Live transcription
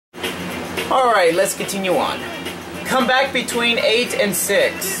Alright, let's continue on. Come back between 8 and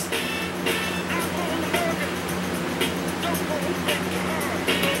 6.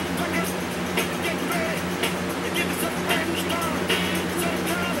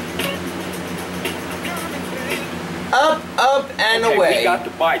 Up, and away. We got the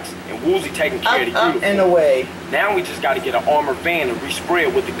bikes, and Woozy taking care of the Up, uniform. and away. Now we just got to get an armored van and respray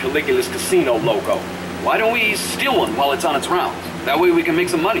it with the Caligula's Casino logo. Why don't we steal one while it's on its rounds? That way we can make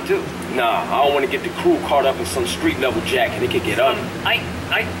some money too. Nah, I don't want to get the crew caught up in some street level jack and it could get ugly. I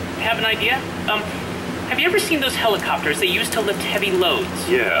have an idea. Have you ever seen those helicopters they use to lift heavy loads?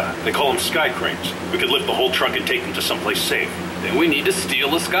 Yeah, they call them sky cranes. We could lift the whole truck and take them to someplace safe. Then we need to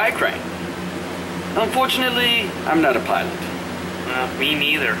steal a sky crane. Unfortunately, I'm not a pilot. Me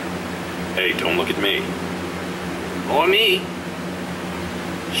neither. Hey, don't look at me. Or me.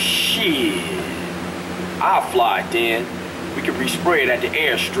 Shit. I'll fly, Dan. We can respray it at the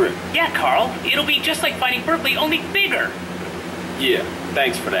airstrip. Yeah, Carl. It'll be just like fighting Berkeley, only bigger. Yeah,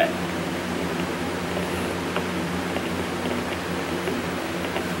 thanks for that.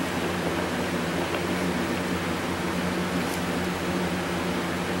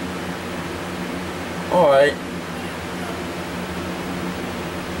 Alright.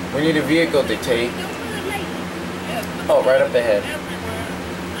 We need a vehicle to take. Oh, right up ahead.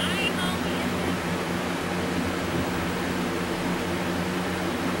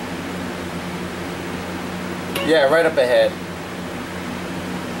 Yeah, right up ahead.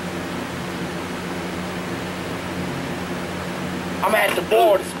 I'm at the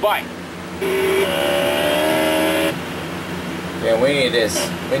board, this bike. Yeah, we need this.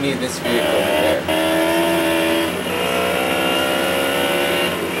 We need this vehicle there.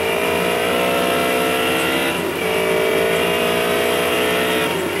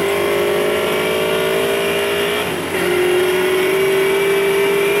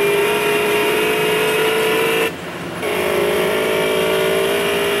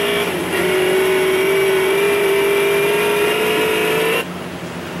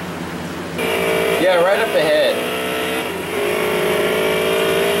 Yeah, right up ahead.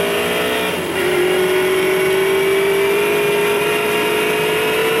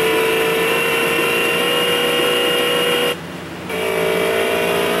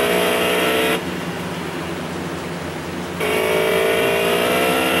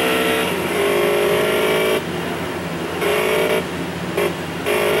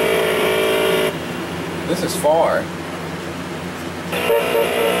 This is far.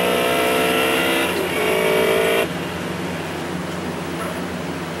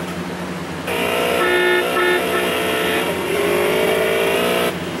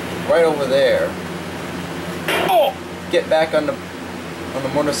 Right over there. Oh! Get back on the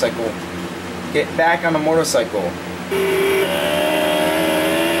motorcycle. Get back on the motorcycle.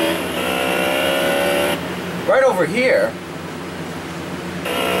 Right over here.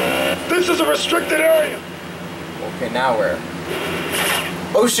 This is a restricted area! Okay, now where?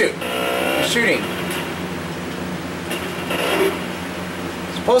 Oh shoot! They're shooting.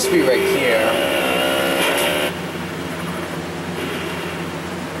 It's supposed to be right here.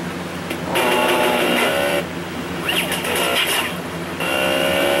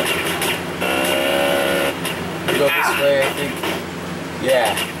 We go this way, I think.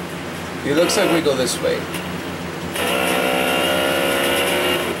 Yeah. It looks like we go this way.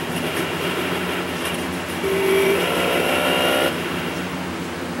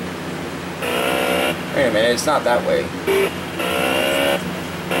 Wait a minute, it's not that way. I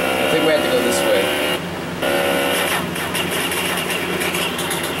think we have to go this way.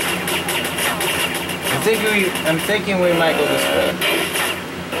 I'm thinking we might go this way.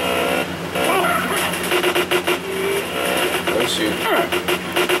 Oh shoot.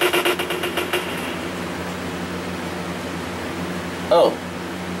 Oh.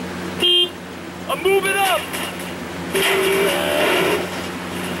 I'm moving up!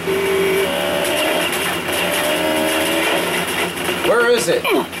 Where is it?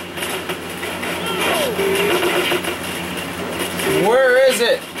 Where is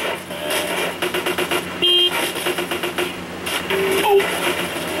it?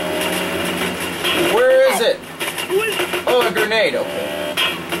 Where is it? Oh, a grenade. Okay.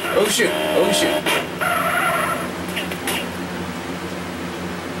 Oh shoot. Oh shoot.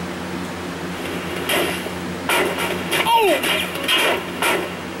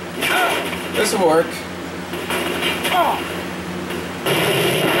 This will work.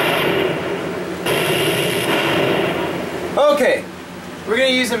 Okay, we're gonna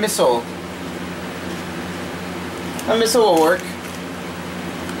use a missile. A missile will work.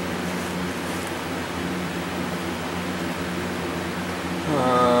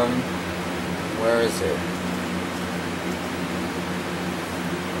 Where is it?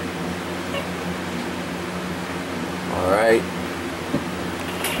 Alright.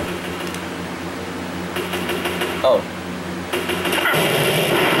 Oh.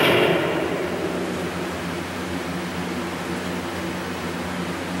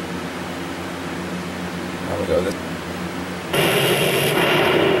 Now we go this.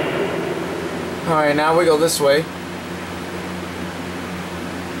 Alright, now we go this way.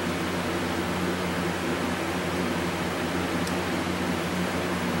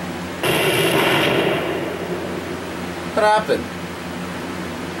 What happened?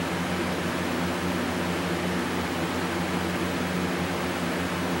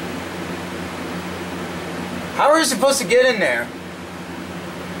 How are you supposed to get in there?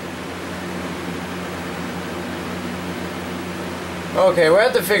 Okay, we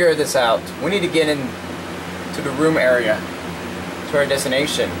have to figure this out. We need to get in to the room area, to our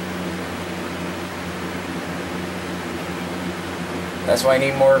destination. That's why I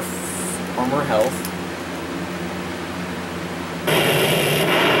need more health.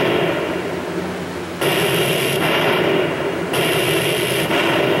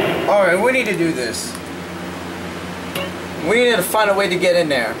 Alright, we need to do this. We need to find a way to get in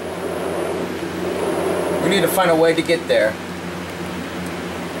there. We need to find a way to get there.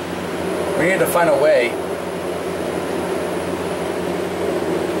 We need to find a way.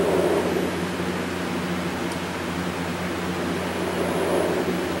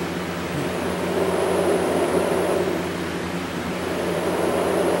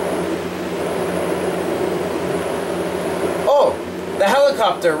 Oh, the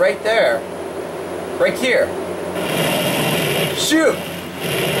helicopter right there. Right here. Shoot!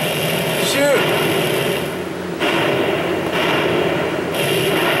 Shoot!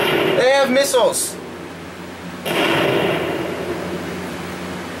 They have missiles!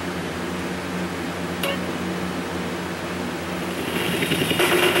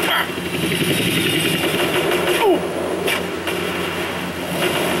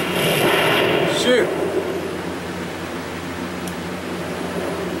 Shoot!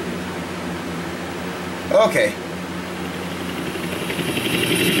 Okay.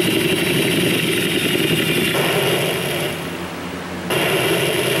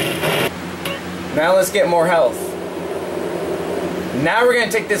 Now let's get more health. Now we're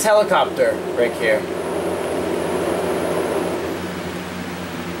gonna take this helicopter right here.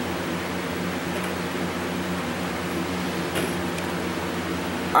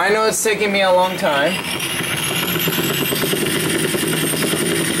 I know it's taking me a long time.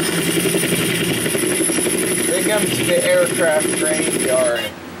 They come to the aircraft graveyard.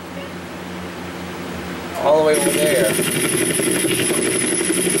 All the way over there.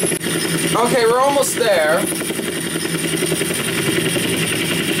 Okay, we're almost there.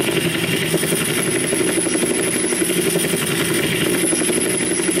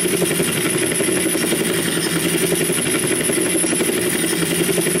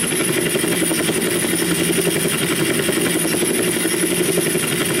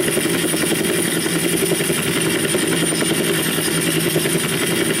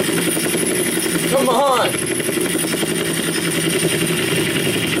 Come on!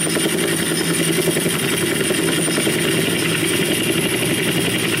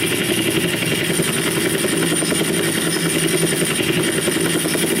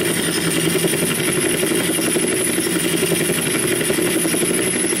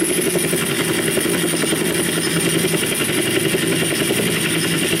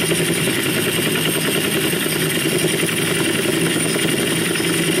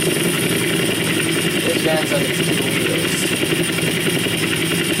 Stands on its two wheels.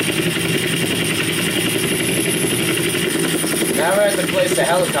 Now we're at the place the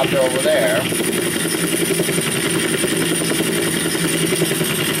helicopter over there.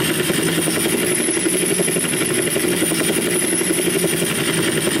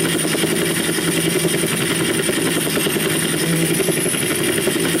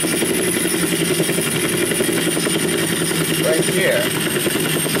 Right here.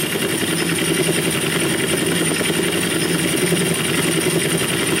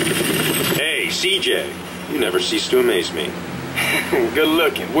 CJ, you never cease to amaze me. Good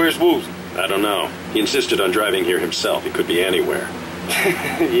looking. Where's Woozy? I don't know. He insisted on driving here himself. He could be anywhere.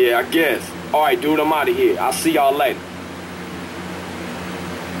 Yeah, I guess. Alright, dude, I'm out of here. I'll see y'all later.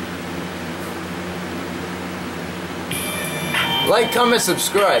 Like, comment,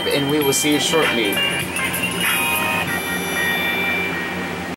 subscribe, and we will see you shortly.